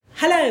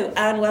Hello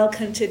and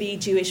welcome to the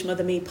Jewish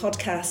Mother Me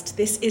podcast.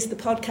 This is the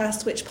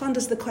podcast which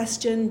ponders the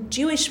question,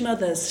 Jewish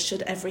mothers,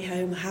 should every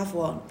home have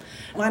one?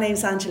 My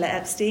name's Angela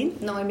Epstein.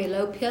 Naomi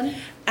Lopian.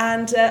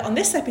 And on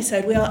this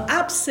episode we are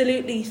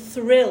absolutely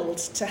thrilled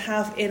to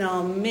have in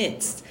our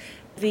midst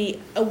the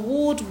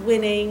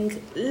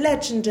award-winning,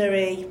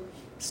 legendary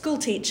school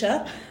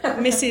teacher,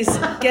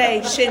 Mrs.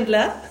 Gay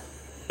Schindler.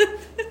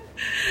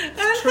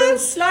 And her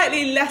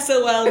slightly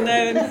lesser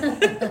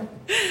well-known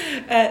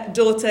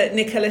daughter,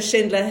 Nicola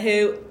Schindler,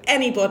 who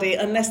anybody,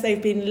 unless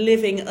they've been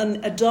living in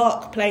a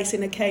dark place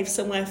in a cave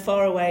somewhere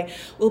far away,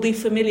 will be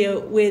familiar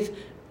with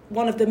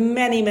one of the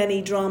many,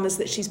 many dramas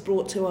that she's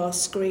brought to our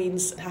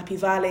screens. Happy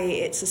Valley,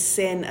 It's a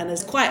Sin, and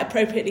has quite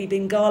appropriately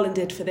been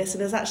garlanded for this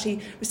and has actually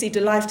received a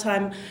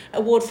Lifetime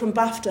Award from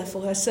BAFTA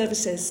for her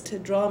services to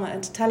drama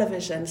and to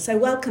television. So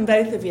welcome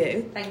both of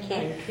you. Thank you.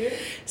 Thank you.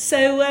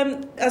 So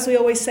as we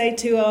always say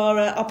to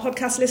our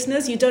podcast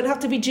listeners, you don't have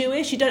to be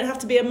Jewish, you don't have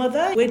to be a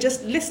mother. We're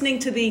just listening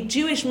to the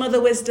Jewish mother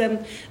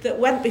wisdom that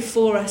went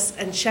before us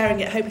and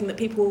sharing it, hoping that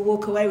people will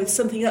walk away with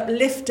something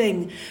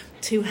uplifting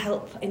to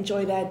help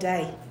enjoy their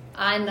day.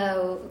 I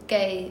know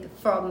Gay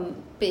from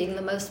being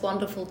the most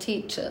wonderful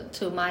teacher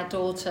to my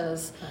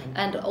daughters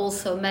and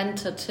also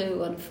mentor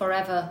too, and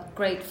forever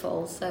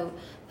grateful. So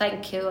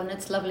thank you, and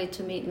it's lovely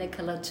to meet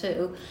Nicola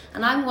too.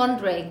 And I'm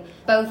wondering,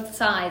 both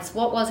sides,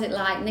 what was it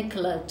like,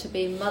 Nicola, to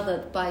be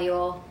mothered by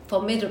your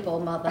formidable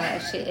mother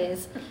as she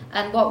is,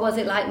 and what was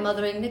it like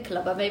mothering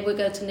Nicola? But maybe we'll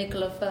go to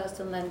Nicola first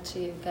and then to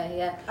you, Gay.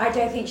 Yeah. I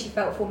don't think she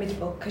felt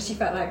formidable because she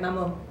felt like my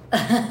mum.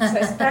 So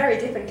it's very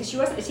different because she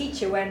wasn't a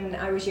teacher when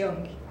I was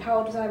young. How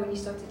old was I when you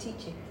started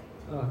teaching?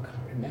 Oh, I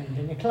can't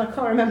remember, Nicola. I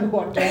can't remember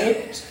what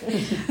day.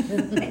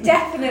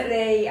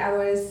 Definitely, I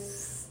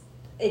was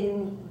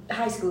in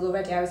high school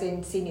already. I was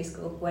in senior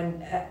school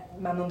when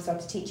my mum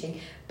started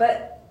teaching.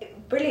 But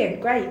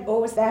brilliant, great,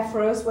 always there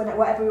for us when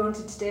whatever we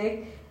wanted to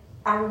do.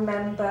 I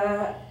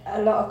remember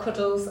a lot of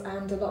cuddles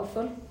and a lot of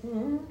fun.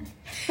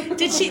 Mm-hmm.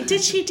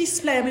 Did she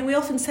display? I mean, we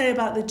often say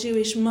about the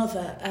Jewish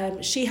mother,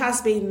 she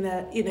has been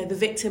the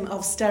victim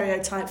of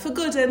stereotype for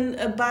good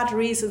and bad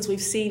reasons.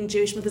 We've seen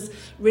Jewish mothers.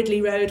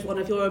 Ridley Road, one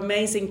of your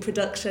amazing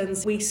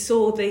productions. We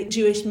saw the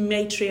Jewish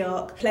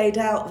matriarch played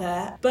out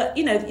there. But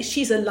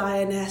she's a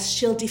lioness.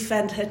 She'll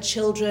defend her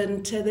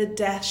children to the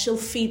death. She'll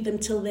feed them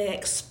till they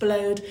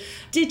explode.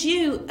 Did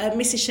you,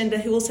 Mrs. Schindler,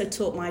 who also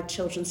taught my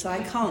children, so I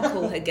can't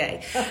call her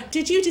gay,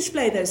 did you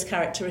display those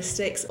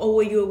characteristics, or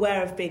were you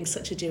aware of being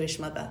such a Jewish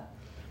mother?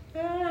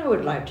 I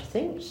would like to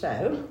think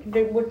so.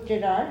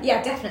 Did I?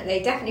 Yeah,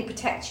 definitely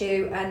protect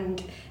you,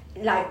 and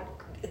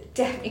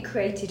definitely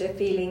created a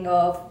feeling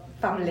of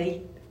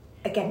family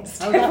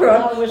against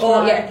everyone.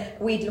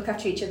 We'd look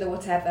after each other,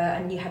 whatever,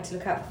 and you had to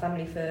look out for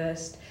family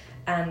first.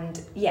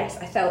 And yes,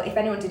 I felt if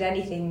anyone did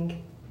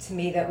anything to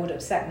me that would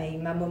upset me,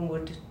 my mum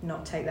would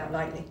not take that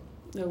lightly.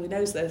 No, we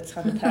know those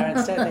type of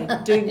parents, don't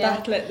they? Doing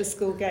battle at the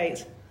school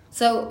gate.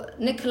 So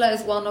Nicola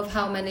is one of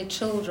how many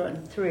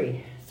children?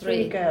 Three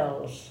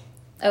girls.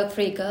 Oh,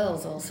 3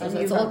 girls also. And so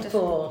you it's all have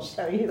 4,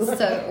 so you...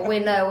 So we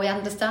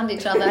understand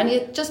each other.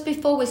 And just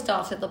before we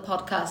started the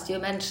podcast, you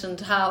mentioned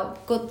how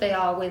good they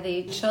are with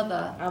each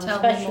other. And Tell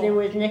me especially more.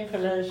 with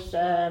Nicola's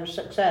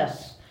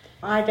success.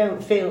 I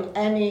don't feel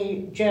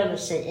any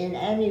jealousy in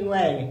any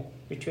way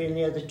between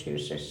the other 2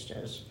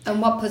 sisters.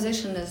 And what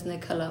position is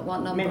Nicola?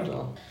 What number?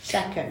 Middle.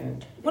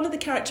 Second. One of the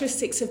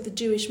characteristics of the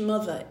Jewish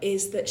mother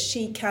is that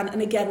she can,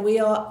 and again, we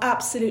are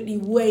absolutely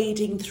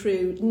wading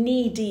through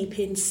knee-deep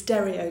in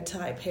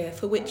stereotype here,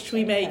 for which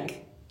we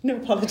make no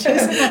apologies.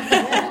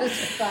 That's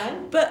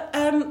fine. But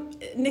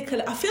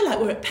Nicola, I feel like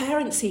we're at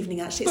parents'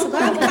 evening. Actually, it's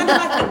about kind of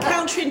like a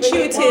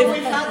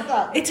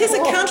counterintuitive. It is a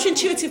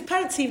counterintuitive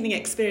parents' evening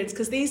experience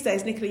because these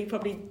days, Nicola, you've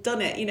probably done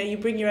it. You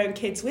bring your own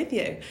kids with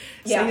you,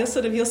 so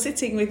you're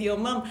sitting with your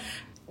mum.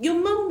 Your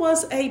mum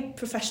was a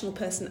professional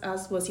person,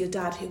 as was your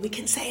dad, who we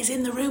can say is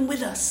in the room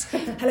with us.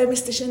 Hello,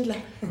 Mr.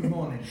 Schindler. Good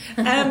morning.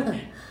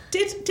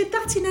 Did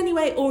that in any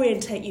way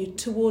orientate you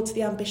towards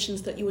the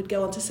ambitions that you would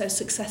go on to so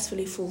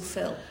successfully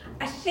fulfil?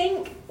 I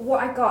think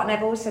what I got, and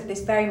I've always said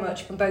this very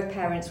much from both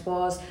parents,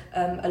 was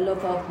a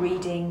love of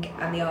reading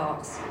and the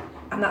arts.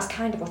 And that's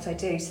kind of what I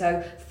do.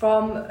 So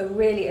from a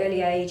really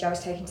early age, I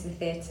was taken to the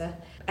theatre,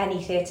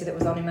 any theatre that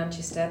was on in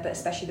Manchester, but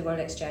especially the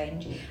Royal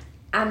Exchange.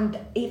 And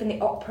even the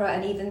opera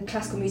and even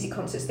classical music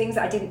concerts, things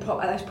that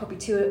I was probably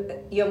too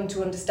young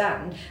to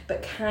understand,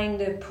 but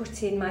kind of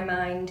put in my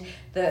mind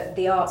that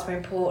the arts were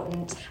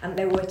important and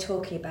they were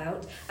talking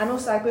about. And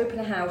also I grew up in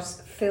a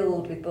house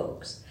filled with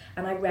books,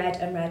 and I read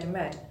and read and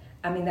read.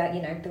 I mean, that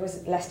there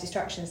was less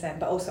distractions then,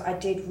 but also I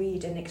did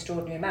read in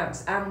extraordinary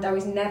amounts, and I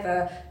was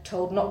never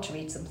told not to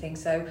read something.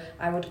 So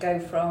I would go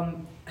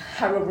from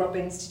Harold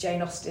Robbins to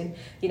Jane Austen,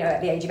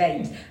 at the age of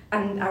 8,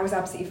 and I was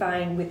absolutely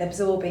fine with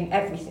absorbing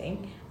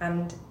everything.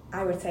 And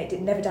I would say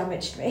it never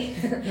damaged me,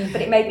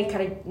 but it made me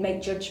kind of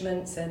make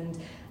judgments and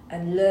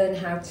and learn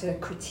how to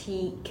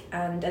critique.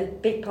 And a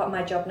big part of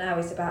my job now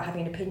is about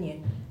having an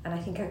opinion. And I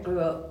think I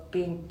grew up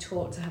being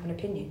taught to have an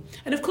opinion.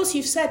 And of course,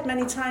 you've said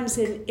many times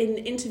in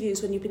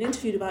interviews when you've been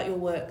interviewed about your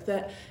work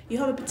that you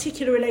have a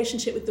particular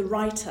relationship with the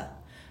writer.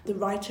 The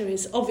writer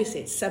is,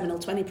 obviously, it's seminal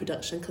 20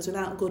 production, because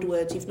without good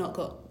words, you've not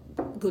got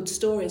good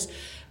stories.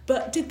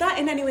 But did that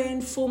in any way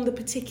inform the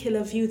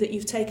particular view that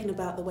you've taken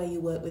about the way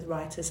you work with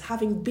writers,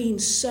 having been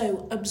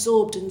so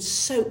absorbed and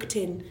soaked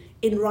in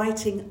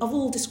writing of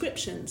all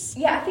descriptions?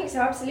 Yeah, I think so,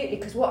 absolutely,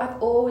 because what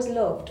I've always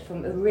loved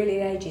from a really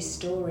young age is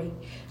story.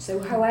 So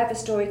however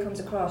story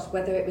comes across,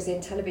 whether it was in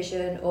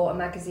television or a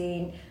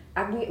magazine,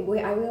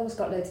 we always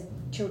got loads of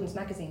children's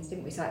magazines,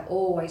 didn't we? So I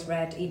always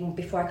read, even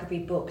before I could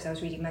read books, I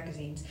was reading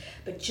magazines.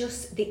 But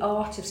just the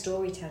art of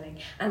storytelling,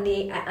 and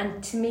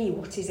to me,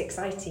 what is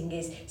exciting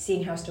is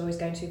seeing how a story is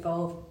going to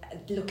evolve,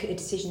 look at the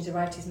decisions the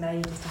writers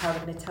made as to how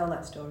they're going to tell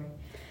that story.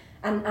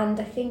 And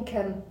I think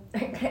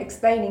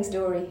explaining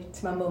story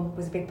to my mum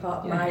was a big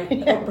part of my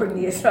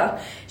upbringing as well.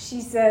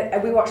 She's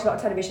we watched a lot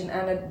of television,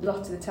 and a lot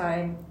of the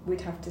time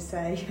we'd have to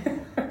say,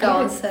 "Go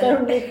on, say."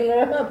 Phone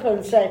Nicola up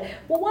and say,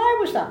 "Well, why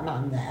was that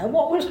man there?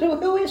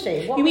 Who is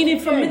he?" You mean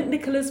from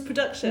Nicola's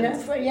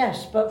Productions? No,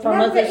 yes, but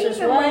from others as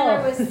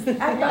well.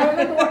 I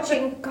remember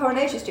watching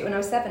Coronation Street when I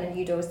was 7, and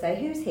you'd always say,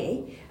 "Who's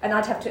he?" And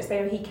I'd have to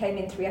explain, he came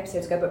in 3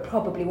 episodes ago, but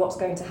probably what's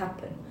going to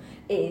happen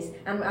is,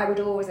 and I would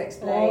always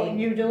explain. Or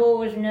you'd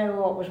always know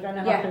what was going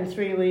to happen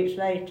 3 weeks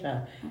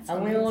later.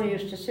 And we all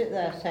used to sit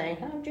there saying,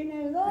 "How do you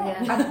know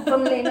that?" Yeah. And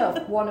funnily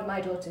enough, one of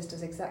my daughters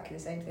does exactly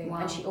the same thing.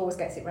 Wow. And she always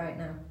gets it right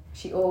now.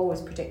 She always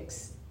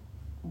predicts.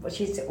 Well,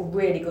 she's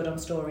really good on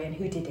story and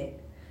who did it.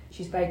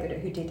 She's very good at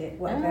who did it.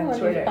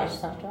 You've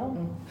passed that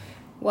on.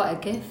 What a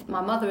gift.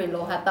 My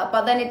mother-in-law had that,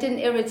 but then it didn't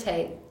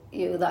irritate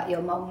you that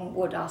your mum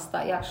would ask,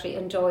 that you actually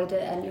enjoyed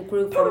it and you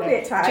grew from Probably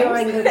it at times.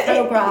 during the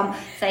programme,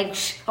 saying,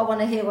 "Shh, I want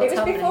to hear what's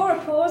happening." It was before a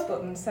pause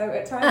button, so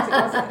at times it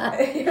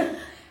wasn't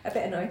a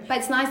bit annoying. But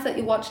it's nice that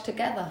you watch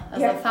together as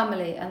Yeah. a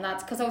family, and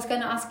that's because I was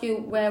going to ask you,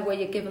 where were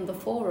you given the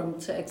forum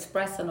to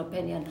express an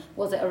opinion?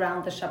 Was it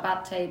around the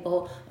Shabbat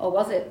table, or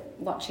was it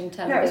watching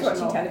television? No, it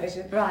was watching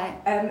television. Right.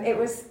 It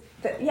was,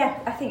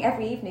 I think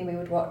every evening we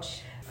would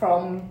watch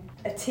from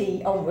a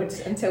tea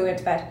onwards until we went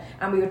to bed,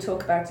 and we would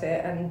talk about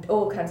it and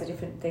all kinds of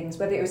different things,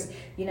 whether it was,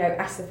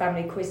 Ask the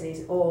Family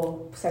quizzes or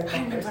soap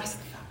operas. Ask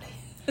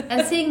the Family.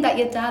 And seeing that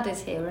your dad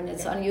is here, and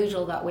it's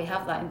unusual that we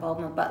have that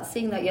involvement, but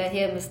seeing that you're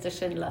here, Mr.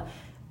 Schindler,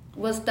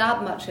 was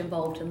Dad much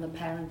involved in the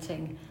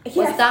parenting? Yes.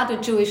 Was Dad a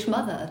Jewish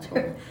mother at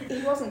all?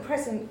 He wasn't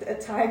present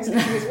at times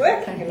because he was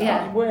working a lot.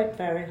 Yeah. I worked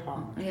very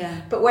hard.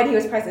 Yeah. But when he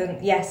was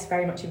present, yes,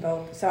 very much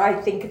involved. So I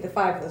think of the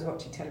 5 of us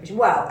watching television.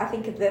 Well, I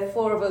think of the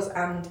 4 of us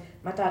and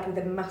my dad with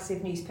a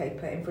massive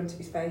newspaper in front of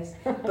his face,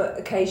 but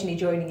occasionally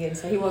joining in.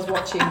 So he was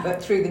watching,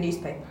 but through the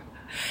newspaper.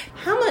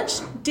 How much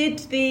did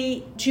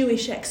the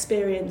Jewish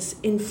experience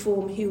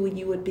inform who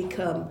you would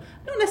become?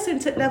 Not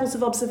necessarily in levels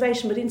of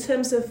observation, but in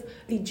terms of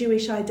the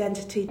Jewish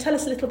identity. Tell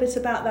us a little bit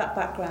about that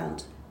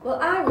background. Well,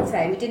 I would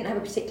say we didn't have a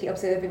particularly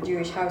observant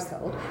Jewish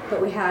household,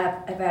 but we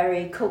had a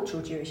very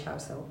cultural Jewish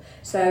household.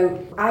 So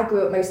I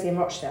grew up mostly in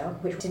Rochdale,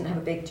 which didn't have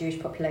a big Jewish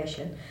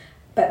population,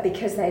 but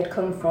because they had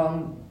come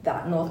from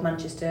that North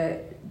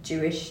Manchester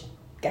Jewish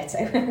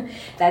ghetto,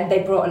 then they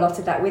brought a lot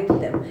of that with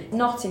them.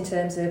 Not in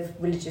terms of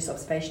religious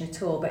observation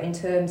at all, but in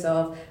terms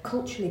of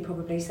culturally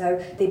probably.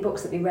 So the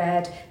books that we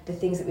read, the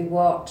things that we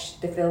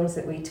watched, the films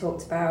that we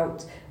talked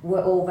about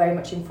were all very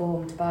much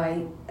informed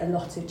by a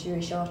lot of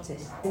Jewish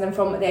artists. And then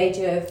from the age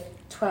of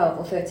 12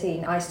 or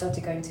 13, I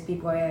started going to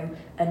BBYO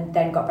and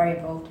then got very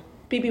involved.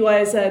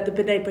 BBY is the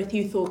B'nai B'rith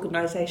Youth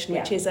Organisation,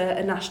 which Yeah. is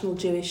a national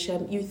Jewish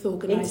youth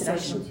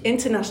organisation.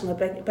 International,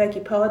 I beg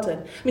your pardon.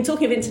 I mean,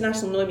 talking of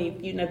international, Noemi,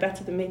 you know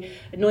better than me.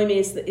 Noemi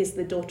is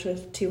the daughter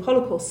of 2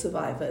 Holocaust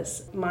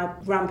survivors. My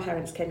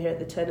grandparents came here at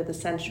the turn of the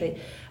century.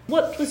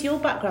 What was your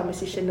background,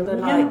 Mrs. Schindler,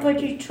 like?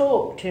 Nobody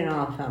talked in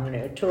our family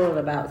at all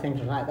about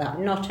things like that.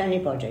 Not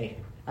anybody.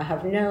 I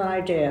have no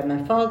idea.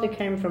 My father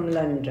came from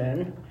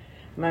London.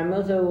 My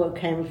mother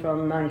came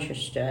from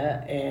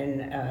Manchester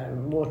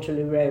in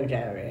Waterloo Road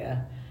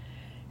area.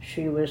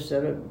 She was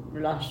the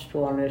last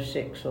one of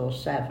 6 or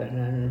 7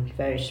 and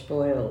very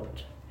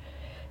spoilt.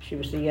 She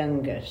was the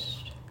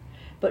youngest.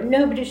 But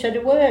nobody said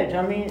a word.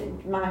 I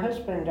mean, my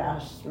husband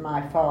asked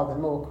my father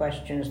more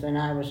questions than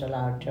I was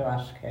allowed to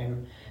ask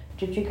him.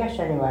 Did you get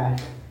anywhere?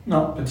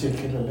 Not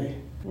particularly.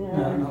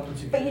 No. Not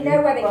particularly. But you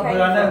know where they came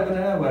But I know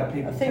from. where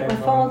people I think came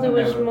my father from.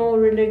 was more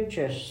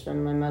religious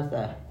than my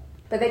mother.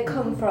 But they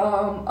come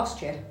from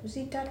Austria. Was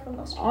he dad from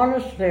Austria?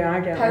 Honestly, I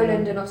don't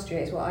Poland know. and Austria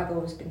is what I've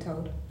always been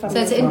told. So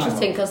it's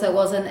interesting because there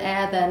was an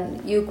air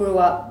then. You grew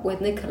up with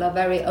Nicola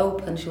very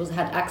open. She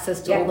had access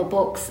to all the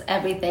books,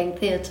 everything,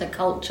 theatre,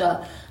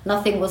 culture.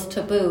 Nothing was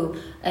taboo.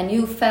 And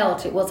you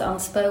felt it was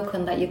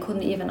unspoken, that you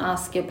couldn't even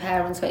ask your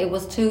parents. It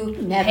was too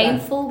Never.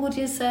 painful, would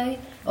you say?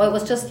 Or it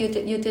was just you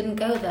didn't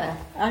go there?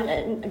 And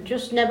it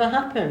just never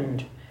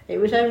happened. It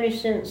was only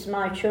since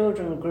my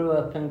children grew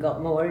up and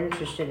got more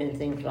interested in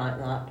things like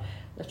that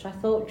I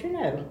thought,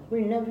 we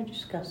never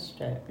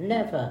discussed it.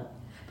 Never.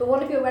 But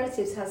one of your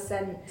relatives has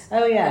sent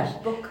Oh, yes.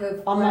 a book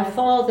of... On my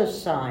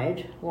father's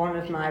side, one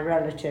of my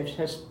relatives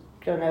has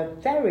done a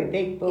very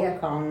big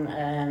book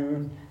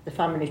on the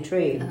family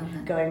tree,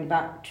 going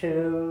back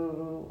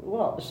to,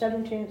 the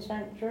 17th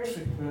century?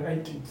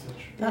 18th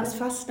century. That's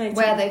fascinating.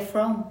 Where are they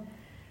from?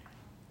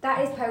 That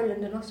is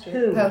Poland and Austria.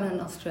 Who? Poland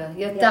and Austria.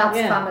 Your dad's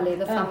Yeah. family,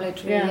 the family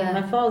tree. Yeah,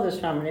 my father's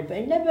family, but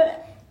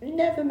he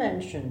never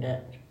mentioned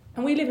it.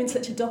 And we live in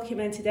such a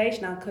documented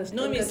age now because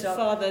Noemi's Good job.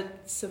 father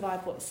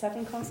survived,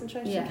 7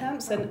 concentration Yeah.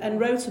 camps and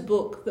wrote a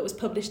book that was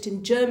published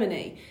in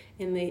Germany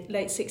in the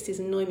late 60s,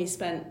 and Noemi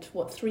spent,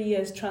 3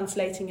 years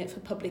translating it for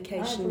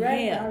publication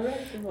here. I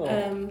read the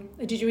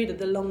book. Did you read it,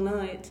 The Long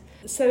Night?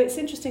 So it's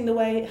interesting the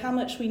way how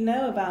much we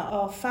know about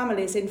our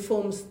families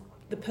informs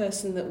the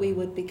person that we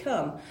would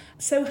become.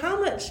 So how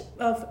much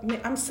of...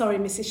 I'm sorry,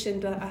 Mrs.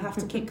 Schindler, I have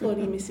to keep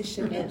calling you Mrs.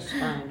 Schindler. It's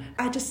fine.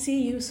 I just see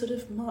you sort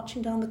of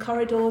marching down the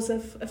corridors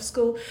of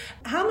school.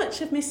 How much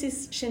of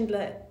Mrs.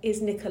 Schindler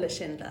is Nicola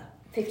Schindler?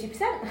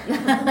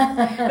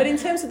 50%. But in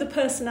terms of the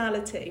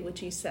personality,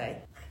 would you say?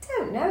 I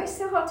don't know. It's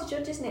so hard to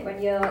judge, isn't it, when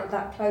you're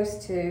that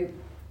close to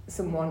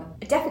someone?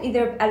 Definitely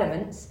there are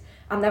elements,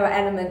 and there are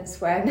elements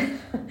when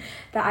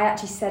that I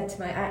actually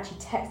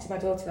texted my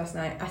daughter last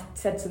night. I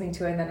said something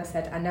to her and then I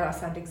said, I know I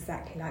sound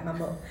exactly like my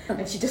mum.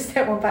 And she just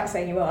sent one back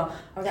saying, you are.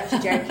 I was actually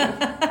joking.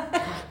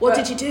 What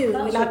did you do?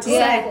 Are we allowed to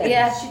say?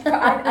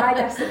 I'd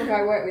asked the guy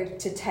I work with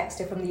to text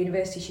her from the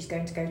university she's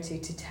going to go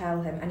to tell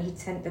him, and he'd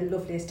sent the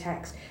loveliest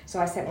text. So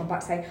I sent one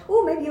back saying,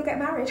 oh, maybe you'll get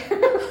married. Did you?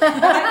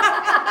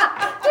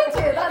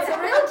 That's a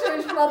real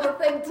Jewish mother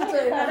thing to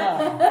do.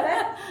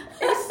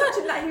 It was such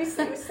a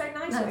it was so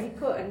nice what he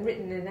put and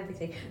written and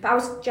everything. But I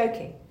was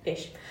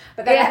joking-ish.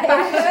 But then I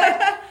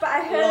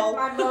heard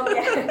my mum.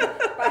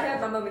 But I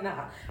heard my mum in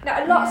that.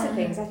 No, lots of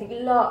things. I think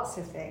lots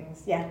of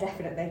things. Yeah,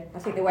 definitely. I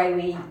think the way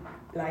we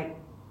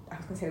I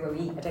was going to say the way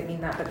we eat. I don't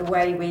mean that, but the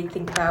way we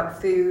think about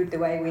food, the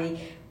way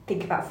we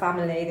think about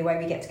family, the way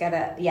we get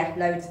together. Yeah,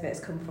 loads of it has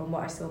come from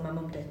what I saw my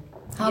mum do.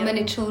 How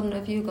many children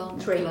have you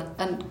got? 3.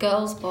 And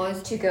girls,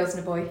 boys? 2 girls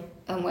and a boy.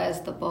 And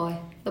where's the boy?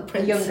 The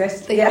prince? The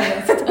youngest. The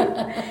youngest.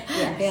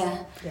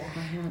 Yes.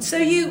 Yeah. So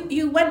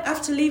you went,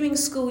 after leaving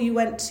school, you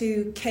went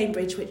to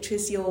Cambridge, which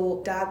was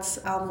your dad's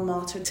alma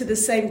mater, to the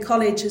same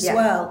college as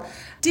well.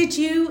 Did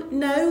you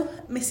know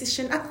Mrs.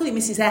 Schindler? I call you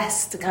Mrs.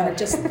 S to kind of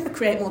just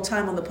create more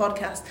time on the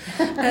podcast.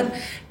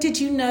 Did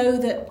you know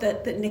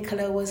that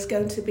Nicola was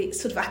going to be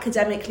sort of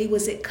academically?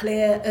 Was it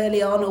clear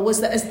early on, or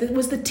was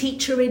the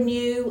teacher in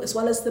you as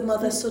well as the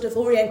mother sort of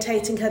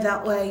orientating her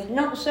that way?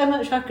 Not so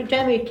much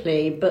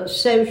academically, but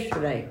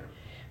socially.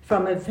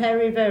 From a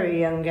very,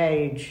 very young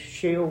age,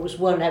 she always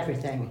won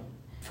everything.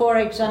 For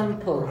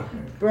example,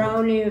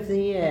 Brownie of the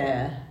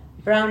Year,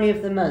 Brownie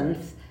of the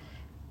Month,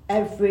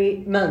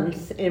 every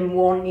month in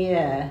 1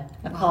 year,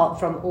 apart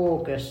from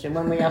August. And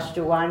when we asked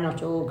her why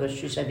not August,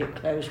 she said it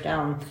closed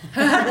down for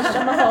the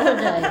summer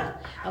holiday.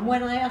 And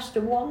when I asked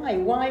her why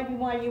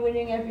are you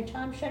winning every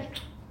time, she said,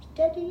 it's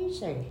dead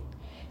easy.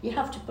 You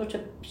have to put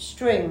a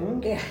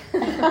string. Yeah.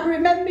 I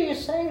remember you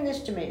saying this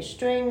to me,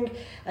 string,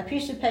 a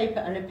piece of paper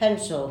and a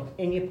pencil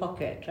in your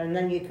pocket, and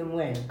then you can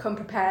win. Come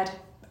prepared.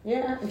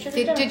 Yeah.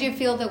 Did you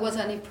feel there was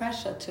any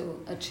pressure to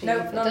achieve? No,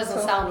 it not doesn't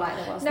at all. sound like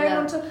there was. No,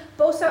 not at all.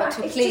 But also, it's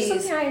please.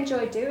 just something I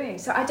enjoy doing.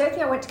 So I don't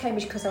think I went to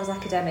Cambridge because I was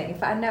academic. In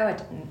fact, I know I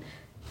didn't.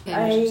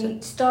 I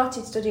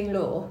started studying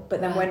law,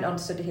 but then went on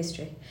to study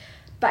history.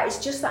 But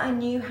it's just that I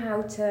knew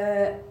how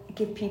to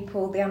give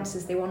people the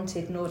answers they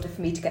wanted in order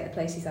for me to get the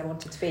places I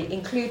wanted to be,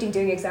 including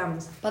doing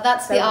exams. But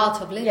that's the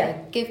art of living.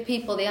 Yeah. Give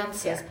people the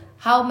answers. Yeah.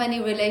 How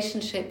many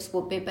relationships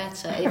would be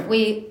better if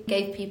we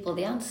gave people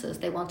the answers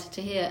they wanted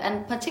to hear?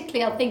 And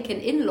particularly, I think, in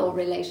in-law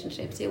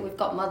relationships, here we've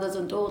got mothers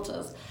and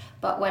daughters.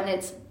 But when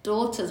it's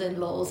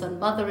daughters-in-laws and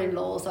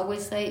mother-in-laws, I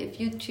always say, if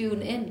you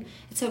tune in,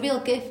 it's a real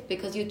gift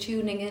because you're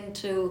tuning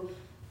into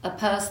a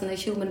person, a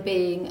human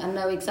being, and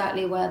know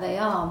exactly where they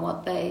are and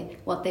what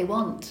they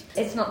want.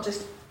 It's not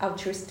just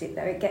altruistic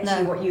though, it gets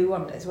you what you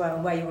want as well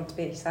and where you want to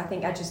be. So I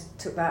think I just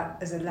took that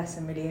as a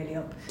lesson really early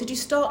on. Did you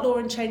start law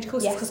and change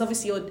courses? Yes. Because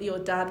obviously your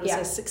dad was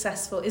a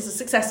successful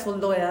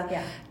lawyer.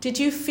 Yeah. Did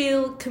you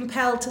feel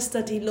compelled to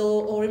study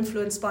law or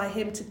influenced by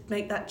him to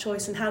make that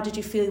choice? And how did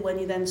you feel when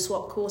you then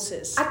swapped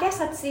courses? I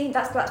guess I'd seen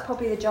that's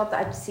probably the job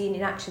that I'd seen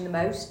in action the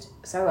most.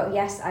 So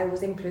yes, I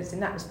was influenced in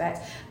that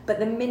respect. But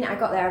the minute I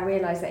got there, I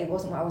realised that it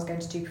wasn't what I was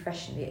going to do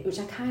professionally, which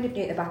I kind of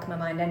knew at the back of my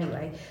mind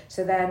anyway.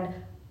 So then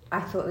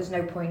I thought there's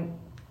no point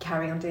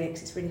carrying on doing it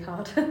because it's really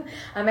hard.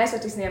 I may as well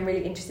do something I'm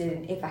really interested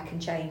in if I can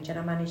change, and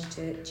I managed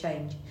to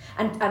change.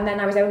 And then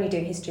I was only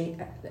doing history,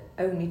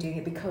 only doing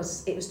it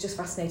because it was just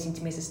fascinating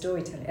to me as a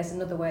storyteller, as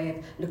another way of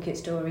looking at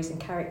stories and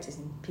characters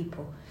and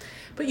people.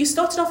 But you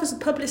started off as a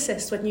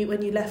publicist when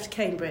you left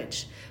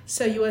Cambridge,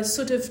 so you were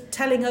sort of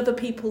telling other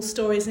people's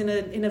stories in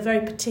a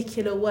very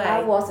particular way.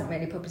 I wasn't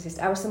really a publicist.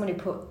 I was someone who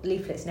put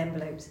leaflets in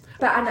envelopes.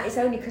 But it's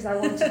only because I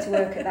wanted to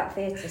work at that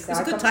theatre. So it's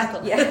a good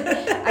title.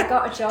 Yeah, I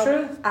got a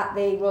job at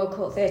the Royal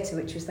Court Theatre,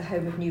 which was the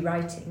home of new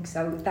writing.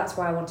 So that's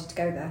why I wanted to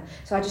go there.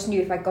 So I just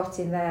knew if I got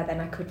in there, then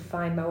I could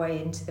find my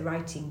way into the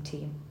writing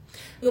team.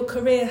 Your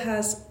career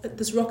has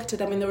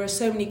rocketed. I mean, there are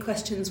so many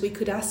questions we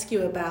could ask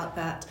you about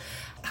that.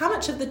 How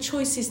much of the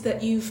choices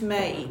that you've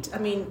made, I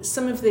mean,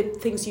 some of the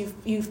things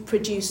you've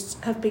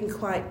produced have been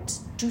quite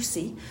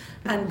juicy,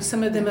 and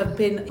some of them have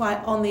been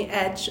quite on the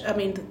edge. I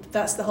mean,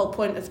 that's the whole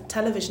point of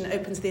television. It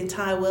opens the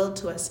entire world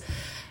to us.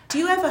 Do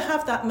you ever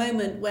have that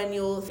moment when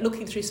you're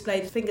looking through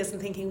splayed fingers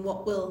and thinking,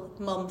 what will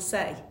Mum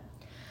say?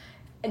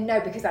 No,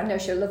 because I know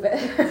she'll love it.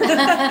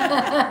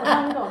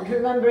 Hang on, do you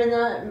remember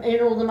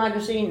in all the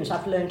magazines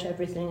I've learnt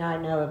everything I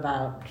know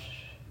about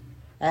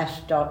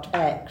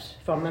S.X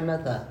from my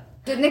mother?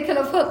 Did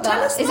Nicola put that?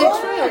 Tell us Is more.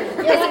 it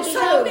true? Yes, Is it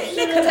so,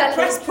 true? Nicola, Tell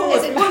press us. pause.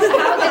 Is it true?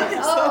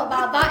 Oh,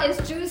 that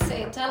is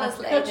juicy. Tell us,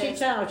 I've cut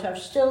ladies. it out, I've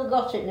still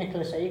got it,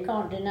 Nicola, so you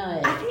can't deny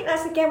it. I think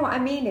that's again what I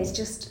mean is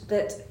just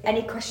that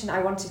any question I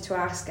wanted to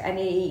ask,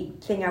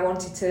 anything I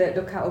wanted to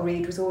look at or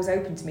read was always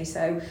open to me,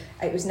 so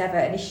it was never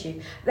an issue.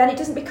 Then it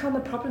doesn't become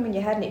a problem in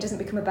your head and it doesn't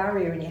become a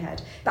barrier in your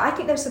head. But I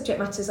think those subject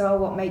matters are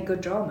what make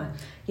good drama.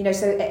 You know,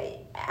 so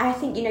I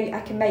think, you know,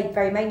 I can make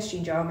very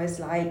mainstream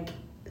dramas like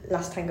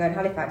Last Tango in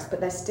Halifax,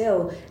 but there's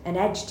still an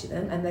edge to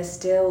them and there's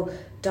still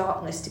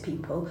darkness to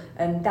people,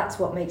 and that's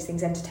what makes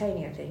things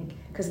entertaining, I think,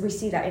 because we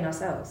see that in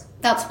ourselves.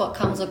 That's what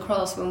comes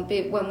across when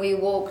we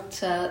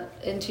walked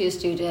into your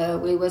studio.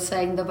 We were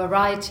saying the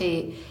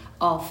variety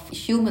of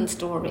human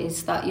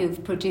stories that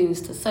you've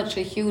produced is such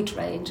a huge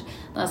range.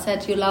 And I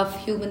said you love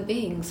human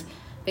beings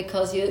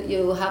because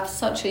you have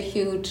such a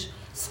huge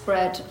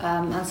spread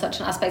and such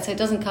an aspect, so it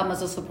doesn't come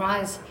as a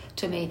surprise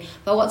to me.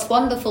 But what's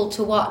wonderful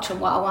to watch and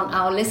what I want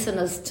our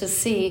listeners to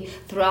see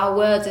through our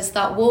words is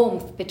that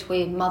warmth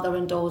between mother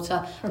and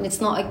daughter, and it's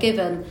not a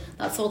given.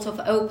 That sort of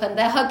open,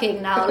 they're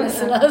hugging now,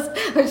 listeners,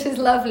 which is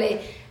lovely.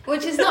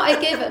 Which is not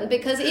a given,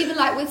 because even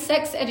like with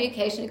sex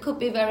education, it could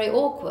be very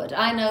awkward.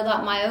 I know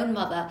that my own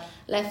mother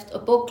left a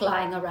book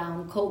lying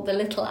around called The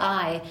Little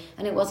Eye,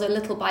 and it was a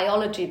little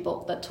biology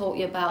book that taught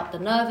you about the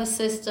nervous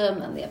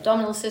system and the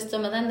abdominal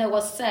system, and then there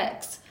was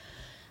sex.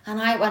 And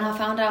when I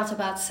found out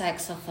about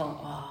sex, I thought,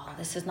 oh,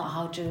 this is not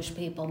how Jewish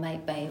people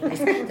make babies.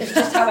 This is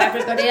just how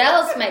everybody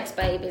else makes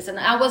babies. And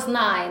I was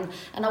 9,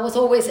 and I was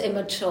always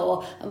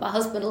immature, and my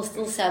husband will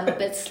still say I'm a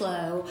bit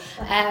slow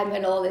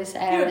in all these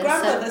areas.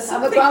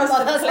 I'm a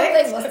grandmother,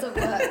 something must have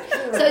worked.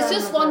 So it's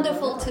just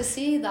wonderful to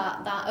see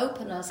that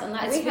openness, and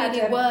that's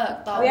really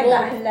worked. We had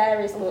that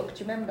hilarious book,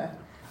 do you remember?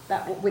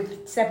 That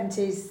with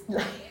 70s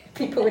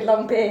people with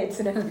long beards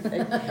and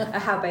everything,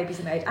 how babies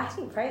are made. I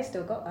think Freya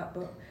still got that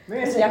book.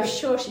 Really? I'm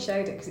sure she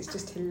showed it because it's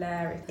just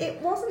hilarious.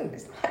 It wasn't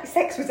like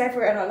sex was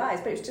everywhere in our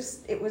lives, but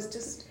it was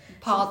just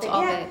part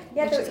of it.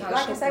 Yeah,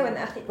 like I say,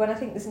 when I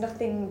think there's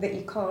nothing that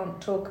you can't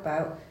talk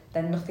about,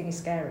 then nothing is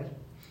scary.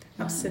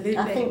 Absolutely.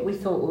 I think we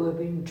thought we were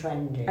being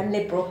trendy. And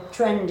liberal.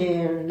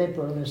 Trendy and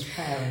liberal as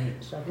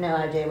parents. I've no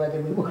idea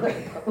whether we were.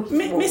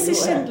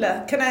 Mrs.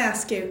 Schindler, can I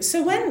ask you,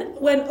 so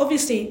when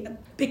obviously,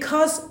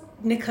 because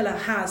Nicola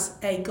has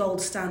a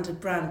gold standard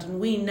brand, and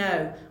we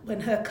know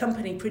when her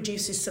company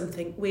produces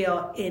something, we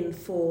are in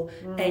for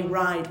a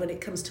ride when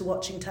it comes to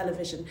watching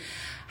television.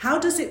 How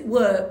does it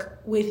work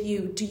with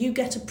you? Do you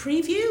get a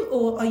preview,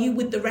 or are you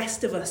with the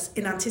rest of us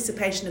in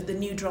anticipation of the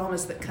new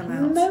dramas that come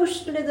out?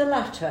 Mostly the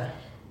latter.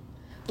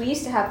 We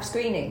used to have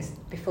screenings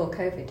before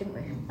COVID, didn't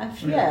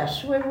we?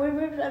 Yes,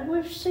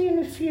 we've seen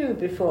a few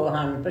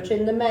beforehand, but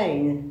in the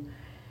main,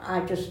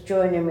 I just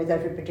join in with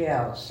everybody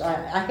else.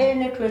 I hear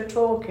Nicola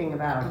talking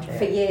about it.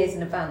 For years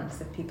in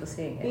advance of people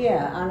seeing it.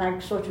 Yeah, and I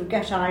sort of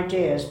get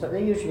ideas, but they're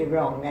usually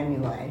wrong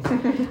anyway.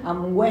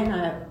 And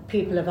when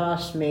people have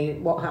asked me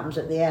what happens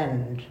at the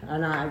end,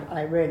 and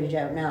I really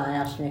don't know, I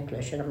ask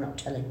Nicola, and I'm not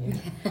telling you.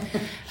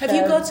 Have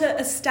you got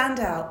a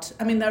standout?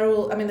 I mean,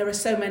 there are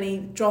so many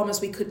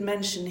dramas we could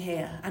mention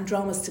here, and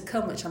dramas to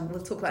come, which we'll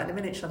talk about in a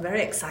minute, which I'm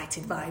very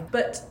excited by.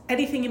 But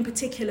anything in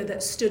particular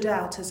that stood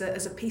out as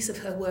a piece of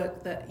her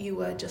work that you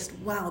were just,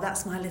 wow,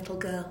 that's my little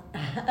girl?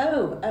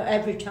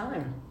 Every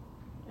time.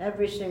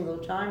 Every single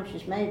time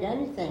she's made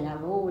anything,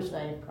 I'm always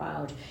very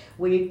proud.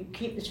 We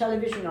keep the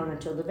television on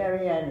until the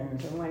very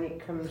end, and when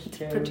it comes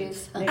to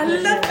produce, I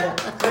love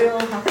that. We all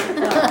have to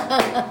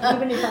clap,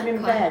 even if I'm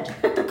in bed.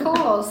 Of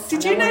course.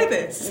 Did you know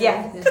this?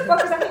 Yeah. Well,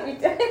 because I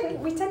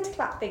think we tend to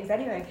clap things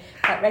anyway,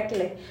 quite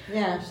regularly.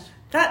 Yes.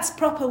 That's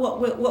proper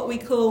what we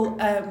call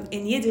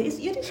in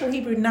Yiddish or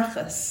Hebrew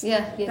nachas.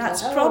 Yeah.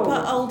 That's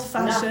proper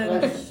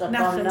old-fashioned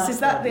nachas. Is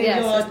that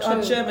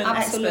your German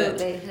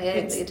Absolutely.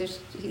 expert?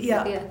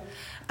 Yeah.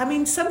 I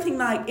mean, something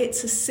like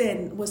It's a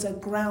Sin was a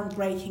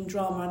groundbreaking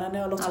drama, and I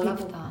know a lot of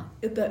people. I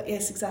love that.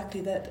 Yes, exactly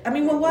that. I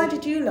mean, well, why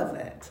did you love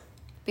it?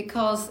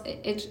 Because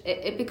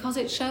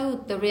it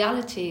showed the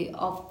reality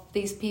of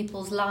these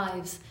people's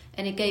lives,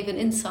 and it gave an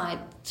insight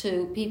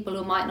to people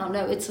who might not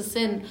know. It's a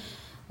Sin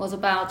was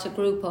about a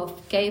group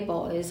of gay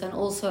boys and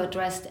also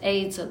addressed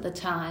AIDS at the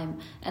time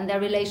and their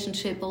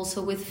relationship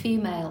also with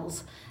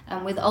females.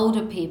 and with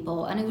older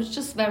people, and it was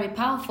just very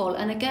powerful.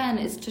 And again,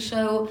 it's to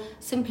show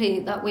simply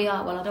that we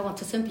are, well, I don't want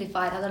to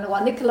simplify it, I don't know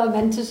what Nicola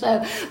meant to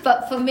show,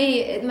 but for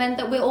me it meant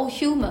that we're all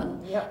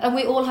human. Yep. And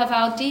we all have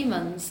our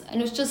demons,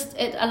 and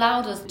it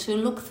allowed us to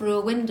look through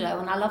a window,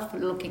 and I love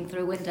looking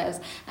through windows,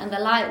 and the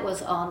light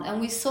was on,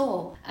 and we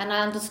saw, and I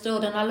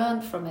understood, and I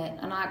learned from it,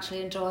 and I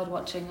actually enjoyed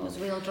watching. It was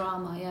real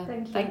drama.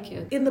 Thank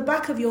you. In the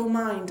back of your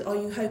mind, are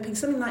you hoping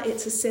something like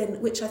It's a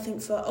Sin, which I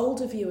think for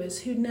older viewers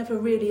who never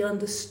really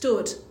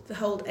understood the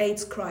whole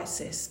AIDS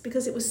crisis,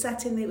 because it was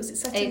set in the 80s? It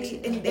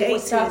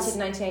started in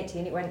 1980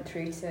 and it went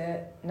through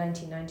to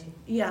 1990.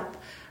 Yeah.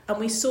 And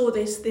we saw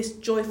this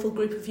joyful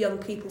group of young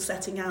people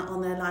setting out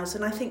on their lives.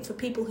 And I think for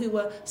people who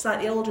were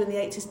slightly older in the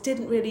 80s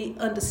didn't really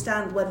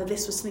understand whether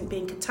this was something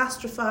being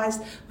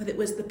catastrophised, whether it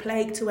was the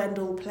plague to end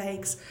all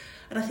plagues.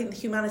 And I think the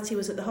humanity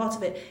was at the heart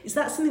of it. Is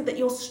that something that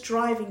you're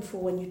striving for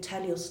when you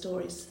tell your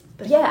stories?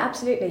 Yeah,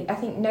 absolutely. I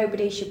think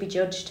nobody should be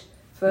judged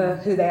for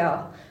who they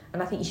are.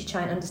 And I think you should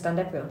try and understand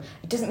everyone.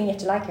 It doesn't mean you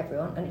have to like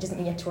everyone, and it doesn't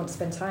mean you have to want to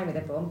spend time with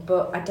everyone,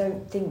 but I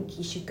don't think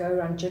you should go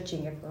around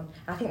judging everyone.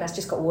 I think that's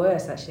just got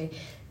worse, actually,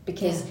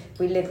 because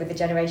we live with a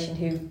generation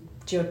who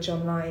judge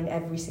online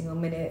every single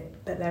minute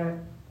that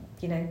they're,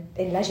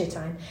 in leisure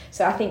time.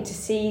 So I think to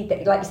see,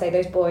 that, like you say,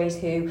 those boys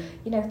who,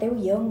 they were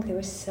young, they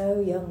were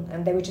so young,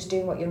 and they were just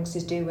doing what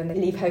youngsters do when they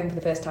leave home for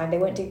the first time. They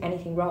weren't doing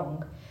anything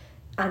wrong,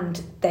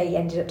 and they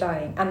ended up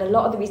dying. And a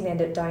lot of the reason they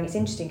ended up dying, it's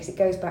interesting because it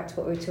goes back to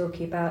what we were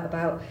talking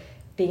about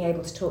being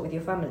able to talk with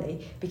your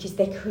family, because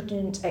they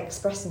couldn't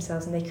express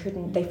themselves,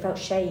 and they felt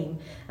shame,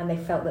 and they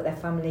felt that their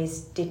families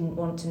didn't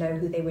want to know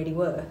who they really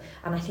were.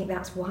 And I think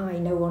that's why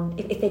no one,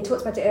 if they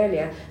talked about it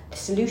earlier, the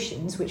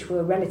solutions, which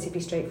were relatively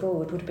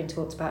straightforward, would have been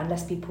talked about, and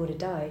less people would have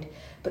died.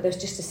 But there's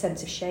just a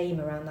sense of shame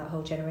around that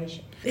whole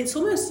generation. It's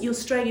almost, you're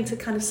straying into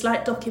kind of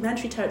slight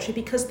documentary territory,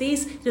 because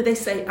these, they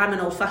say I'm an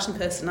old-fashioned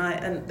person,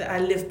 and I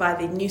live by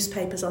the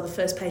newspapers on the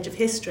first page of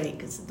history,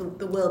 because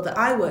the world that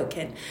I work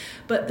in.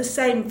 But the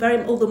same,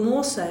 all the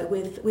more so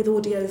with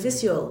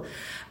audio-visual.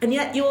 And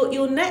yet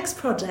your next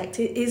project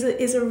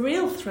is a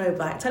real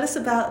throwback. Tell us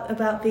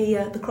about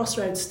the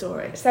Crossroads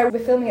story. So we're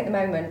filming at the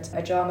moment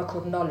a drama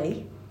called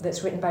Nolly,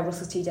 that's written by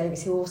Russell T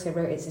Davies, who also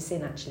wrote It's a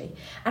Sin, actually.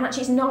 And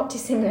actually it's not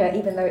dissimilar,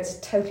 even though it's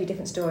a totally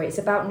different story. It's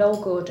about Noel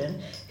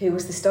Gordon, who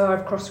was the star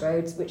of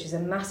Crossroads, which is a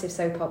massive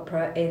soap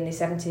opera in the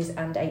 70s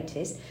and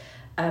 80s.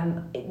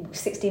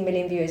 16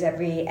 million viewers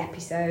every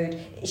episode.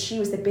 She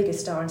was the biggest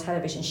star on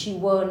television. She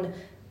won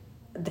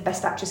the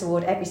Best Actress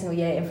award every single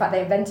year. In fact,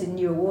 they invented a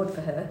new award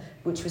for her,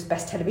 which was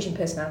Best Television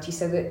Personality,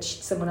 so that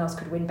someone else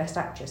could win Best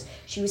Actress.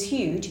 She was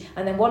huge,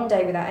 and then one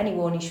day, without any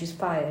warning, she was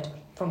fired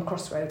from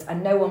Crossroads,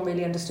 and no one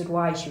really understood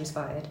why she was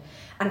fired.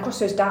 And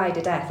Crossroads died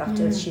a death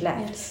after she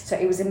left, yes. So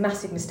it was a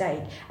massive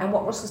mistake. And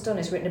what Russell's done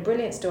is written a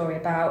brilliant story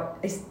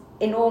about this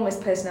enormous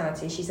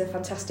personality. She's a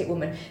fantastic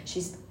woman.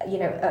 She's,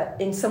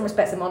 in some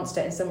respects a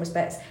monster, in some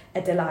respects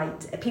a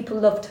delight. People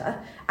loved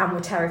her and were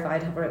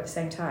terrified of her at the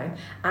same time.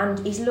 And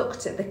he's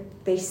looked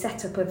at the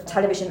setup of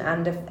television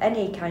and of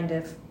any kind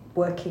of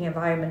working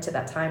environment at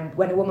that time.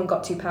 When a woman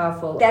got too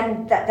powerful,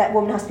 then that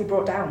woman has to be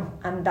brought down,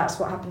 and that's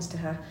what happens to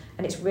her.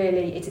 And it's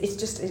really, it's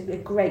just a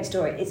great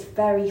story. It's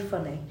very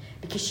funny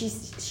because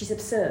she's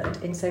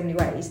absurd in so many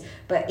ways,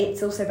 but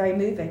it's also very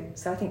moving.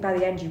 So I think by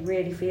the end you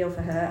really feel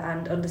for her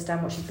and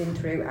understand what she's been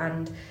through.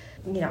 And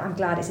I'm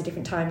glad it's a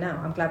different time now.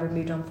 I'm glad we've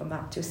moved on from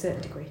that to a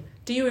certain degree.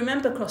 Do you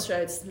remember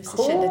Crossroads,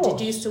 Mrs. Schindler?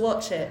 Did you used to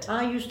watch it?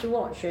 I used to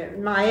watch it.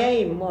 My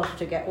aim was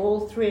to get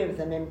all three of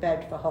them in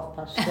bed for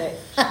 6:30.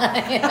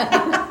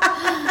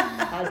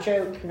 I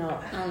joke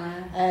not.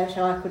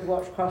 So I could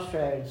watch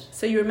Crossroads.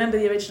 So you remember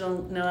the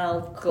original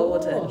Noel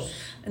Gordon? Of course.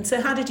 And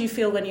so how did you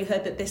feel when you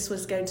heard that this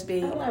was going to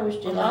be... Oh, I was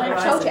on the delighted.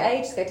 I horizon? told you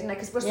ages ago, didn't I?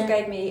 Because Russell Yeah.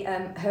 gave me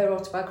her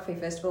autobiography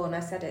first of all, and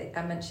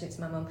I mentioned it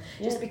to my mum,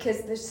 just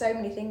because there's so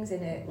many things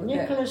in it.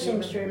 Nicola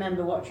seems to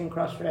remember watching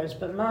Crossroads,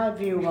 but my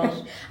view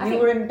was I you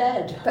think- were in bed.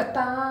 But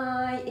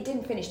it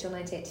didn't finish till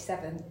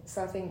 1987,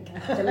 so I think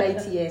the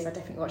later years I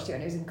definitely watched it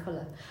when it was in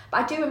colour. But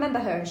I do remember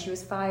her, and she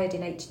was fired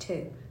in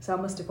 82, so I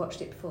must have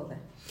watched it before then.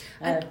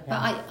 But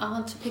I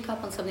want to pick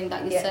up on something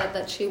that you Yeah. said,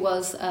 that she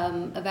was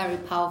a very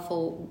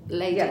powerful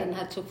lady Yeah. and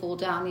had to fall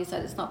down. You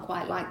said it's not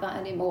quite like that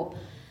anymore.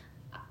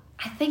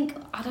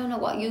 I don't know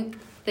what you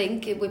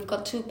think. We've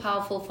got two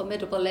powerful,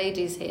 formidable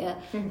ladies here,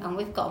 and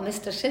we've got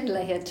Mr.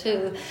 Schindler here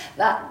too.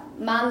 That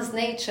man's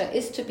nature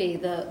is to be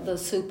the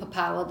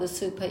superpower, the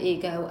super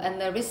ego, and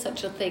there is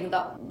such a thing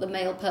that the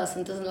male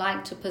person doesn't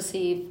like to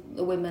perceive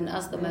the women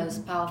as the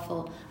most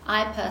powerful.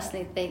 I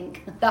personally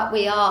think that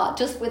we are,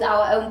 just with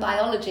our own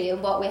biology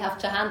and what we have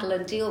to handle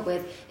and deal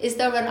with. Is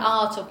there an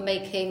art of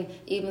making,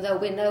 even though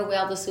we know we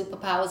are the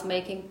superpowers,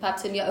 making,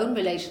 perhaps in your own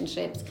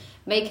relationships,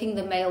 making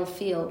the male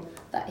feel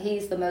that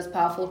he's the most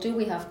powerful? Do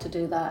we have to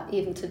do that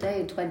even today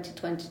in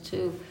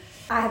 2022?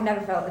 I have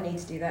never felt the need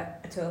to do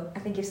that at all. I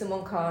think if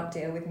someone can't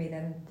deal with me,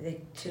 then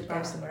they should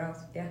go somewhere else.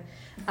 Yeah,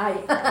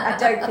 I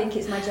don't think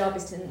it's my job.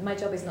 My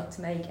job is not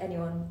to make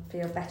anyone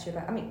feel better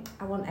about. I mean,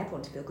 I want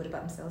everyone to feel good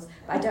about themselves,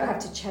 but I don't have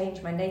to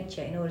change my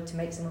nature in order to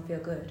make someone feel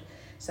good.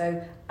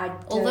 So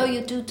although you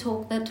do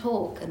talk their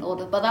talk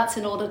but that's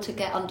in order to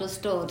get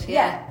understood.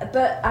 Yeah,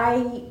 but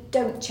I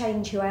don't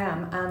change who I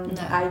am, and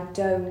No. I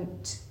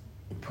don't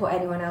put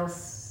anyone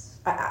else.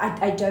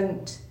 I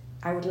don't.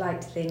 I would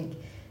like to think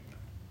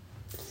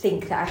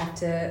that I have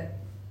to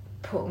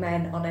put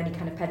men on any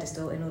kind of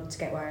pedestal in order to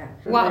get where I am.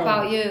 What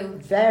about you?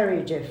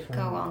 Very different.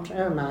 Go on.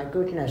 Oh my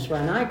goodness,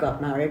 when I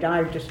got married,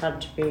 I just had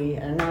to be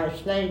a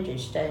nice lady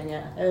staying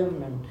at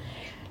home and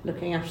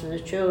looking after the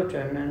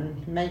children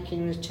and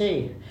making the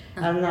tea.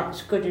 And that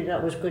was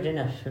good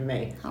enough for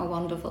me. How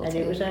wonderful. And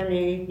it was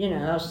only,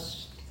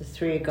 as the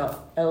three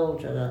got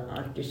older that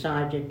I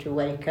decided to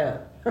wake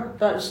up.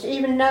 But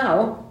even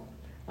now,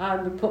 I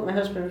would put my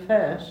husband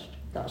first.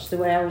 That's the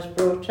way I was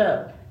brought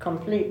up,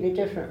 completely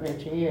differently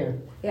to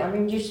you. Yeah. I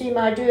mean, do you see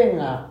my doing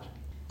that?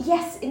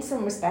 Yes, in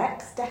some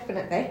respects,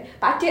 definitely.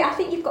 But I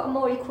think you've got a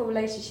more equal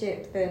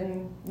relationship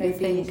than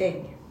maybe you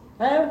think.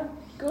 Oh,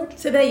 good.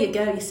 So there you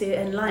go, you see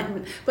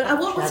enlightenment. But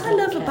what I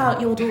love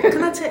about your daughter,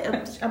 can I tell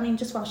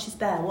just while she's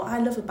there, what I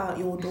love about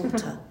your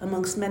daughter,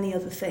 amongst many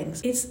other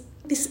things, is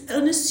this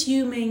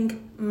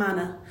unassuming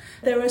manner.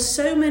 There are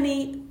so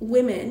many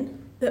women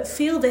that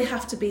feel they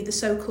have to be the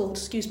so-called,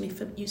 excuse me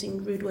for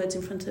using rude words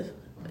in front of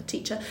a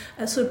teacher,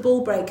 sort of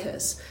ball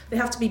breakers. They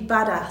have to be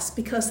badass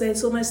because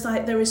it's almost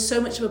like there is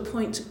so much of a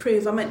point to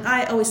prove. I mean,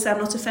 I always say I'm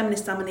not a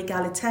feminist, I'm an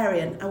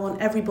egalitarian. I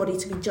want everybody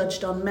to be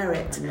judged on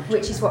merit.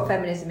 Which is what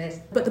feminism is.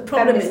 But the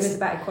problem Feminism is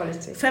about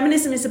equality.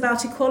 Feminism is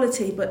about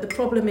equality, but the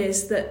problem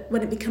is that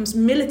when it becomes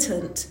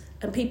militant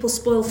and people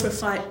spoil for a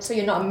fight. So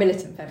you're not a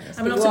militant feminist.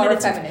 I'm not you a are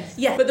militant a feminist.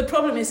 Yeah, but the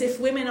problem is if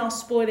women are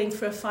spoiling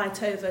for a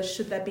fight over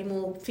should there be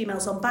more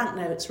females on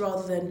banknotes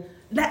rather than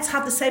let's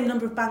have the same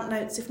number of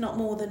banknotes, if not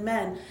more than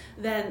men,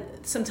 then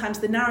sometimes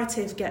the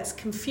narrative gets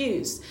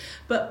confused.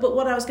 But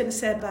what I was going to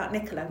say about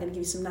Nicola, I'm going to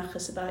give you some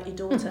nachas about your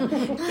daughter,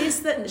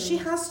 is that she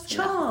has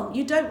charm.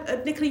 You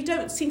don't, Nicola, you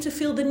don't seem to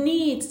feel the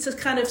need to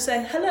kind of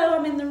say, hello,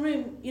 I'm in the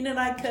room,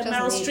 like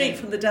Meryl Streep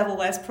from The Devil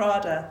Wears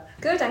Prada.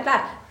 Good, I'm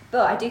glad.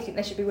 But I do think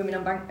there should be women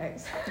on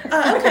banknotes.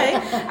 Okay.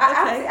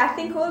 I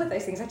think all of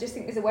those things. I just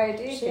think there's a way of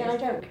doing See, things. I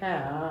don't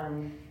care.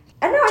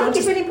 And no, I think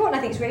it's really important. I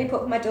think it's really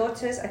important for my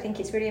daughters. I think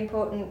it's really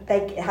important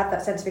they have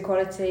that sense of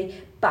equality.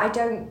 But I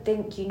don't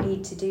think you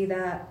need to do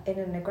that in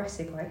an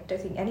aggressive way. I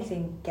don't think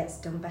anything gets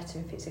done better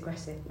if it's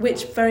aggressive.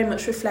 Which very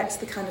much reflects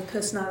the kind of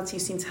personality you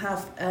seem to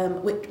have,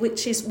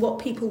 which is what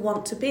people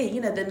want to be.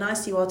 The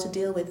nice you are to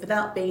deal with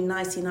without being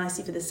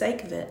nicey for the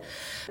sake of it.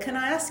 Can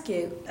I ask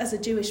you, as a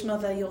Jewish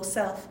mother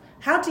yourself,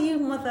 how do you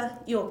mother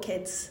your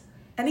kids?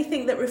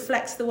 Anything that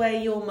reflects the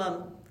way your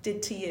mum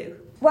did to you?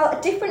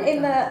 Well, different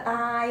in that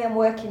I am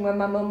working when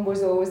my mum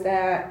was always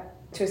there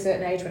to a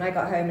certain age when I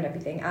got home and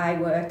everything. I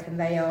work and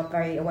they are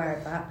very aware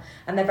of that.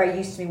 And they're very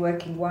used to me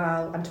working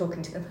while I'm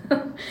talking to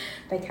them.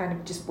 They kind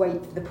of just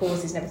wait for the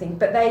pauses and everything.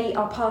 But they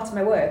are part of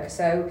my work.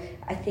 So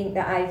I think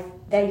that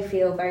they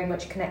feel very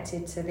much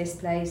connected to this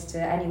place,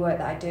 to any work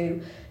that I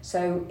do.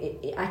 So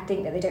I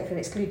think that they don't feel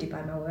excluded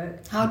by my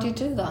work. How do you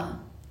do that?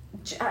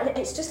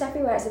 It's just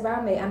everywhere, it's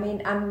around me. I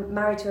mean, I'm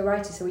married to a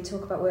writer, so we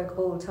talk about work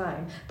all the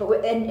time, but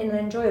in an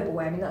enjoyable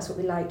way. I mean, that's what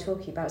we like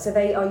talking about. So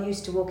they are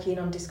used to walking in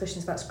on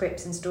discussions about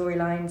scripts and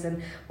storylines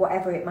and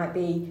whatever it might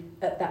be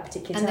at that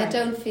particular time. And they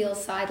don't feel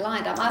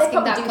sidelined. I'm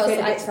asking that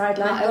because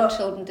my own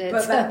children did.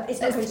 But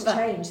it's not going to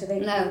change. So they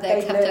have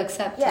to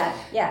accept it.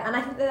 Yeah, and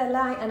I think they're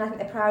aligned, and I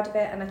think they're proud of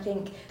it, and I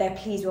think they're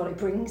pleased with what it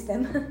brings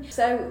them.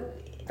 So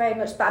very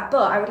much, but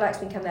I would like to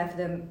think I'm there for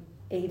them,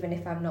 even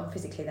if I'm not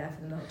physically there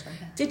for them the whole time.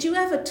 Did you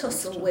ever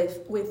tussle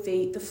with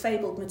the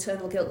fabled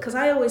maternal guilt? Because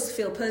I always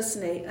feel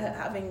personally,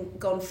 having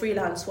gone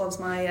freelance once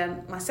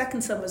my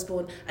second son was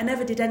born, I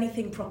never did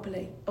anything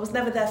properly. I was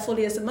never there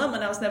fully as a mum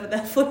and I was never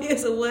there fully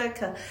as a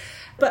worker.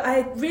 But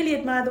I really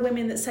admire the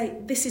women that say,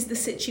 this is the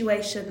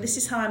situation, this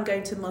is how I'm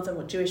going to mother,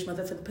 or Jewish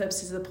mother for the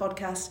purposes of the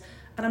podcast,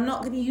 and I'm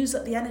not going to use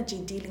up the energy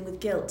dealing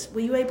with guilt. Were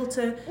you able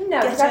to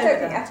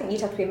I think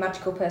you'd have to be a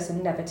magical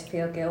person never to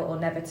feel guilt or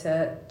never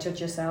to judge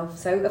yourself.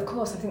 So, of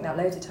course, I think that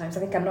loads of times.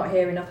 I think I'm not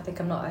here enough, I think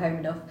I'm not at home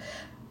enough.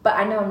 But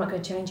I know I'm not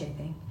going to change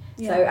anything.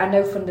 Yeah. So I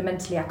know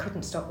fundamentally I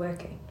couldn't stop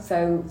working.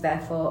 So,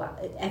 therefore,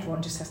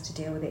 everyone just has to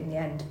deal with it in the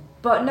end.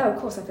 But no, of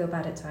course I feel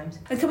bad at times.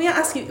 And can we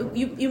ask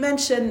you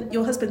mentioned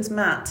your husband's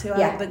Matt, who I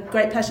had the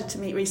great pleasure to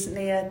meet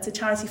recently at a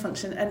charity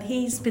function, and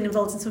he's been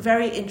involved in some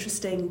very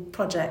interesting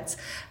projects.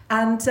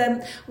 And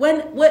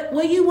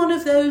were you one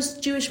of those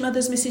Jewish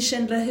mothers, Mrs.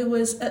 Schindler, who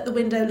was at the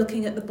window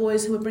looking at the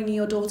boys who were bringing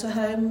your daughter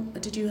home?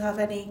 Did you have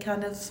any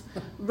kind of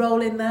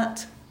role in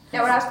that?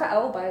 No, well, I was quite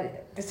old by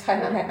the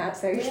time I met Matt,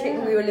 so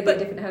we were living in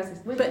different houses.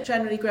 But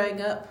generally growing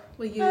up,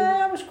 were you...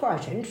 I was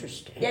quite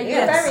interested. Yeah, you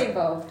were very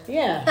involved.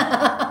 Yeah.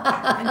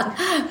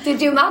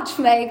 Did you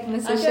matchmake,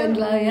 Mrs.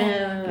 Schindler?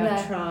 No,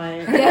 I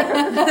tried.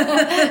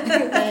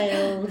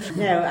 Failed.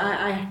 No,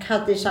 I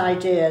had this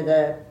idea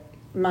that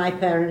my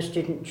parents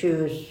didn't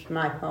choose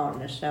my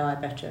partner, so I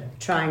better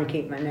try and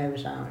keep my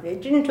nose out.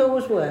 It didn't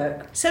always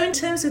work. So in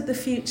terms of the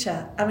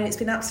future, I mean, it's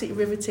been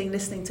absolutely riveting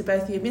listening to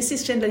both of you.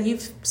 Mrs. Schindler,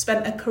 you've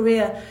spent a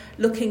career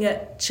looking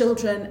at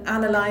children,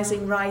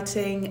 analysing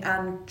writing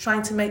and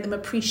trying to make them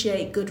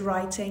appreciate good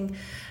writing.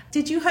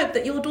 Did you hope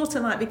that your daughter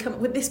might become,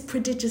 with this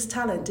prodigious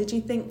talent, did you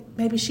think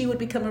maybe she would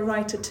become a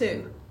writer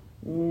too?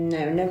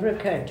 No, never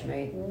occurred to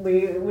me.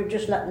 We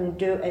just let them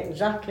do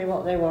exactly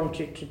what they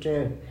wanted to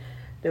do.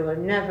 There were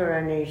never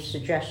any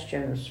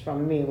suggestions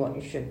from me what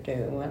you should do,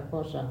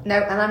 was there? No,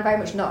 and I'm very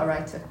much not a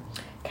writer.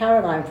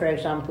 Caroline, for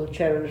example,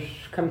 chose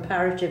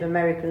comparative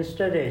American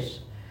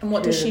studies. And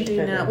what does she do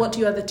study. now? What do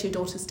your other two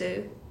daughters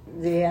do?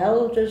 The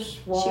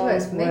eldest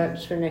one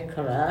works for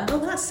Nicola. Oh,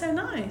 that's so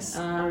nice.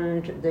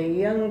 And the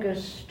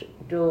youngest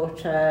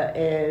daughter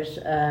is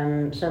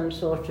some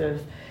sort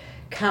of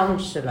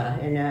counsellor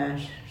in a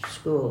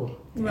school.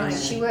 Right.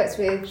 She works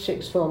with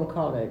Sixth form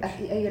college.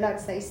 Are you allowed to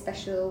say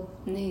special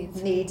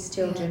needs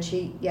children?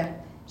 Yeah.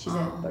 She's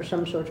Or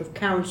some sort of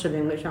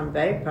counselling, which I'm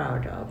very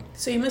proud of.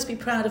 So you must be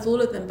proud of all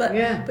of them.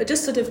 But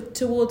just sort of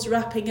towards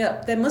wrapping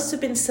up, there must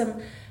have been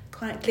some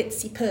quite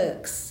glitzy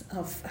perks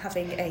of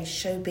having a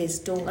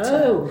showbiz daughter.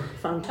 Oh,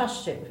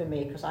 fantastic for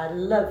me, because I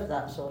love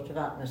that sort of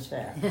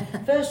atmosphere.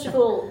 First of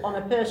all, on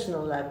a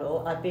personal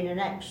level, I've been an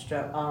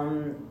extra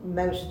on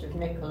most of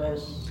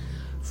Nicola's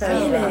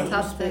Really?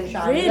 programs, which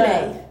I Really?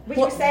 love. Which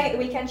was saying at the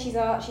weekend she's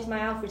my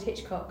Alfred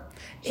Hitchcock.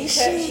 Is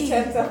she? She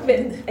turns up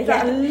in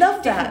I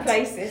love different that.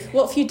 places.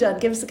 What have you done?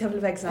 Give us a couple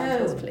of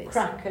examples, please.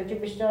 Cracker.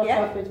 Did we start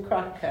Yeah. off with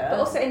Cracker? But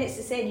also in It's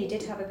a Sin, you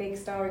did have a big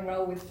starring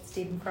role with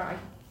Stephen Fry.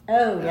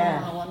 Oh,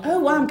 yeah. Oh,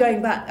 well, I'm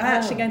going back. I'm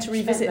actually going to Spent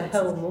revisit the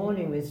whole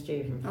morning with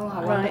Stephen. Oh,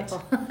 how Right.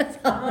 wonderful.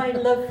 I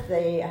love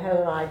the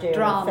whole idea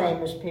Drama. of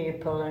famous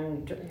people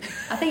and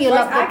I think you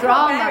Well, love I the can't bear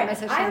drama, it.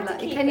 Mrs. I have to Schindler.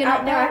 keep- Can you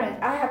not bear it?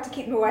 I have to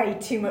keep them away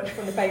too much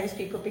from the famous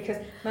people because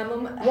my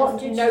mum what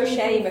has did no Stephen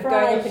shame of Fry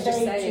going up and just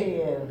say saying, to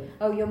you?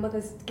 "Oh, your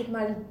mother's give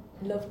my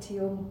love to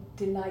your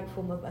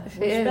delightful mother."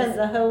 We It spent is.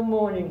 the whole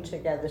morning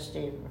together,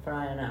 Stephen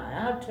Fry and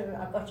I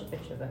got a bit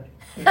of it.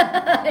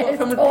 What,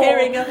 from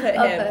appearing up at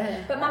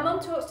him. But my mum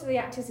talks to the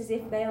actors as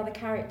if they are the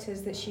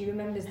characters that she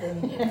remembers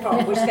them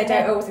from, which they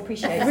don't always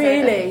appreciate.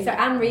 Really? So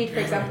Anne Reid, for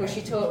example,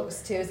 she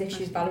talks to as if she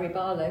was Valerie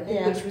Barlow,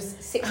 Yeah. which was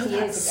 60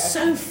 years That's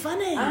ago. so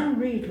funny. Anne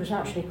Reid was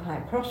actually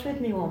quite cross with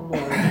me one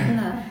morning.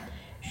 No.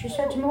 She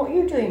said to me, "What are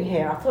you doing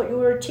here? I thought you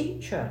were a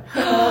teacher."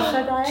 And I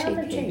said, "I am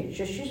a Cheeky.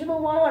 teacher." She said, "Well,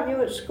 why aren't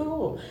you at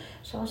school?"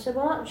 So I said,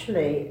 "Well,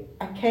 actually,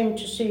 I came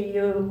to see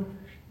you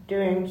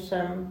doing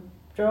some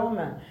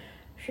drama."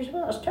 She said,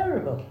 "Well, that's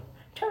terrible.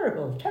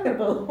 Terrible,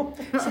 terrible."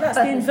 So that's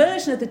the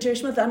inversion of the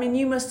Jewish mother. I mean,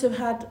 you must have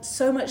had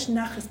so much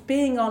knackers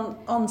being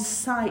on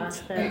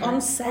site and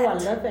on set. Oh, I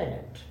love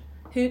it.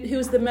 Who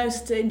was the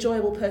most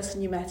enjoyable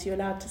person you met? Are you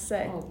allowed to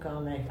say? Oh,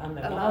 golly, I'm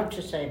allowed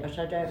to say, but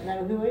I don't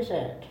know who is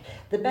it.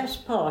 The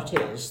best part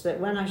is that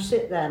when I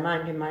sit there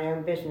minding my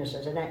own business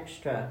as an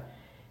extra,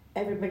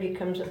 everybody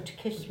comes up to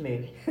kiss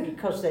me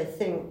because they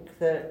think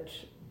that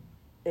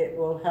it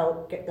will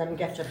help get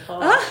a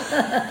part.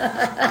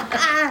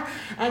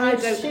 And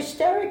it's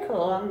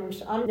hysterical.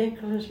 I'm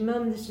Nicola's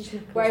mum, this is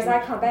Nicola's Whereas mum.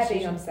 I can't bear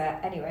being on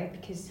set anyway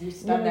because you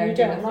stand No, there you and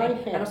do don't nothing.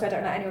 like it. And also I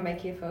don't let anyone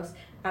make you a fuss.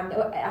 And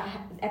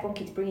everyone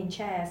keeps bringing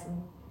chairs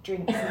and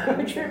drinks and But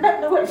things you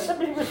remember when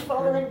somebody was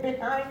following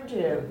behind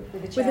you?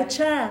 with a With chair. a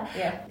chair.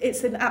 Yeah.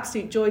 It's an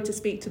absolute joy to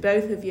speak to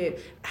both of you.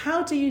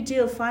 How do you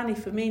deal, finally,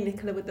 for me,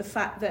 Nicola, with the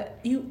fact that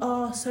you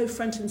are so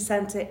front and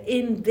centre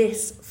in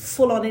this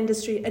full-on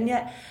industry, and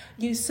yet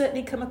you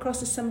certainly come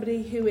across as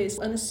somebody who is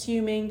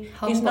unassuming, who's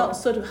Humble. not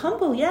sort of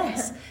humble,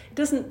 yes.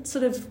 Doesn't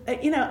sort of,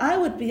 I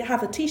would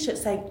have a T-shirt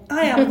saying,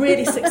 "I am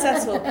really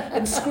successful,"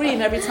 and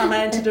scream every time I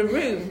entered a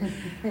room.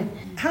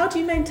 How do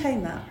you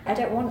maintain that? I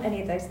don't want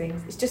any of those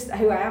things. It's just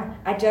who I am.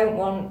 I don't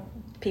want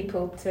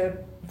people to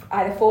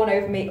either fawn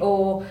over me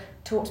or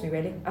talk to me,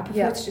 really. I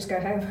prefer to just go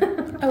home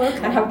Oh, okay.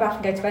 and have a bath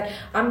and go to bed.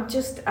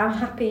 I'm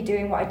happy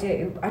doing what I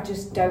do. I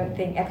just don't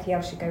think everything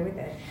else should go with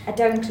it. I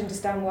don't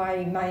understand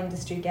why my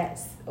industry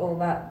gets all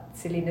that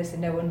silliness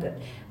and no wonder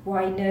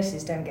why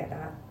nurses don't get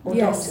that. Or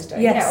Yes, doctors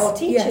don't. yes, Or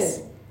teachers.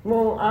 yes.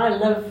 Well, I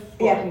love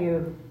what Yeah.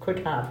 you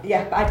could have.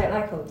 Yeah, but I don't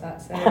like all of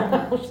that. So,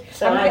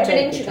 So I'm a I bit of an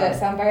take it introvert, on.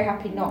 so I'm very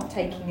happy not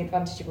taking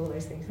advantage of all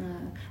those things.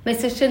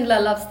 Mrs.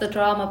 Schindler loves the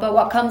drama, but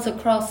what comes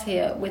across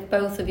here with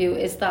both of you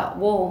is that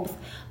warmth,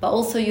 but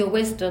also your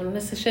wisdom.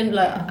 Mrs.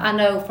 Schindler, I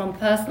know from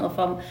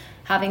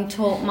having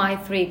taught my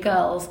 3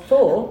 girls.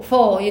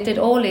 4, you did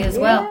Orly as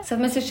well. So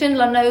Mrs.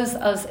 Schindler knows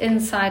us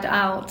inside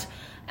out,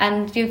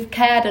 and you've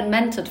cared and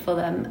mentored for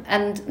them.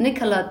 And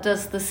Nicola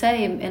does the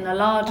same in a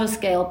larger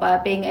scale by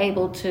being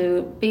able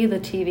to be the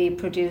TV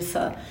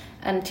producer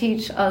and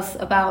teach us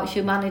about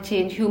humanity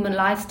and human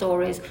life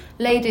stories.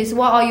 Ladies,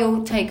 what are your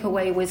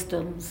takeaway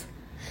wisdoms?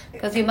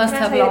 Because you must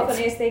Can I have tell you lots. the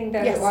funniest thing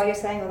though, Yes. while you're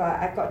saying all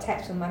that? I've got a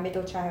text from my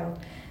middle child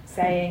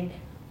saying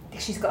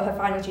she's got her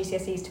final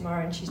GCSEs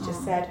tomorrow and she's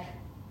just said,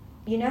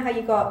 you know how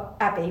you got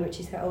Abby, which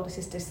is her older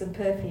sister, some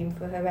perfume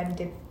for her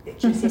end of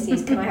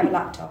sissies. Can I have a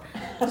laptop?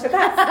 So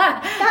that's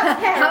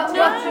parents.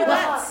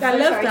 I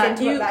love that.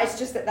 It's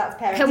just that's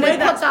parents. Can we put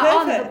that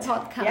perfect. on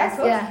the podcast? Yeah, of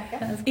course.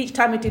 Yeah. Each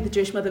time we do the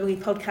Jewish Mother Me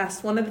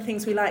podcast, one of the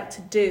things we like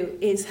to do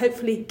is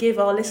hopefully give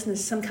our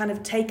listeners some kind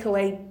of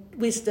takeaway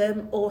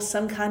wisdom or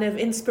some kind of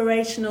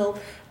inspirational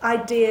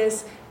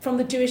ideas from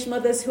the Jewish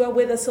mothers who are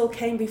with us or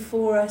came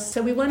before us.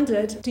 So we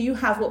wondered, do you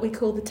have what we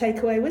call the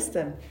takeaway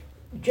wisdom?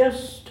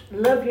 Just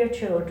love your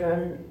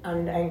children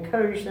and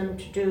encourage them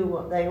to do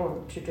what they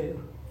want to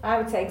do. I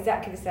would say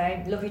exactly the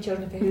same. Love your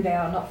children for who they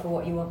are, not for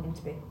what you want them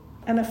to be.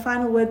 And a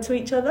final word to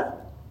each other?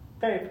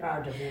 Very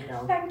proud of you,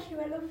 Dawn. Thank you,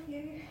 I love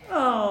you. I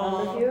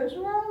love you as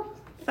well.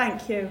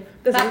 Thank you.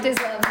 That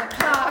deserves a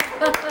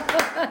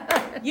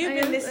clap.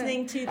 You've been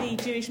listening to the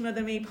Jewish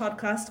Mother Me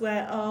podcast,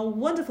 where our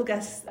wonderful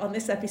guests on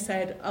this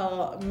episode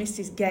are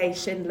Mrs. Gay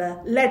Schindler,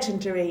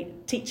 legendary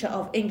teacher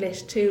of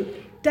English to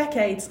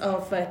decades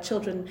of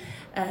children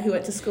who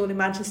went to school in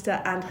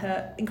Manchester, and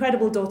her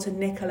incredible daughter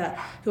Nicola,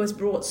 who has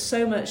brought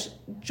so much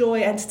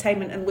joy,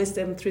 entertainment and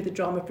wisdom through the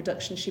drama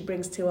production she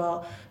brings to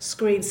our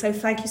screen. So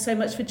thank you so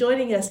much for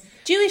joining us.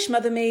 Jewish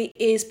Mother Me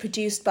is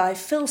produced by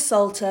Phil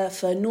Salter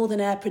for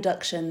Northern Air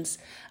Productions.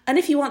 And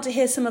if you want to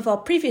hear some of our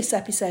previous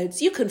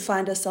episodes, you can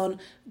find us on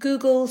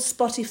Google,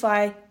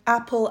 Spotify,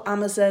 Apple,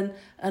 Amazon,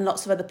 and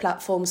lots of other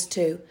platforms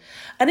too.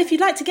 And if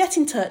you'd like to get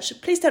in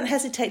touch, please don't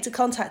hesitate to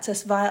contact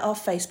us via our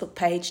Facebook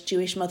page,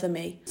 Jewish Mother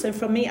Me. So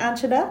from me,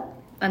 Angela.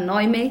 And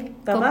Noemi.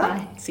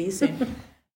 Bye-bye. See you soon.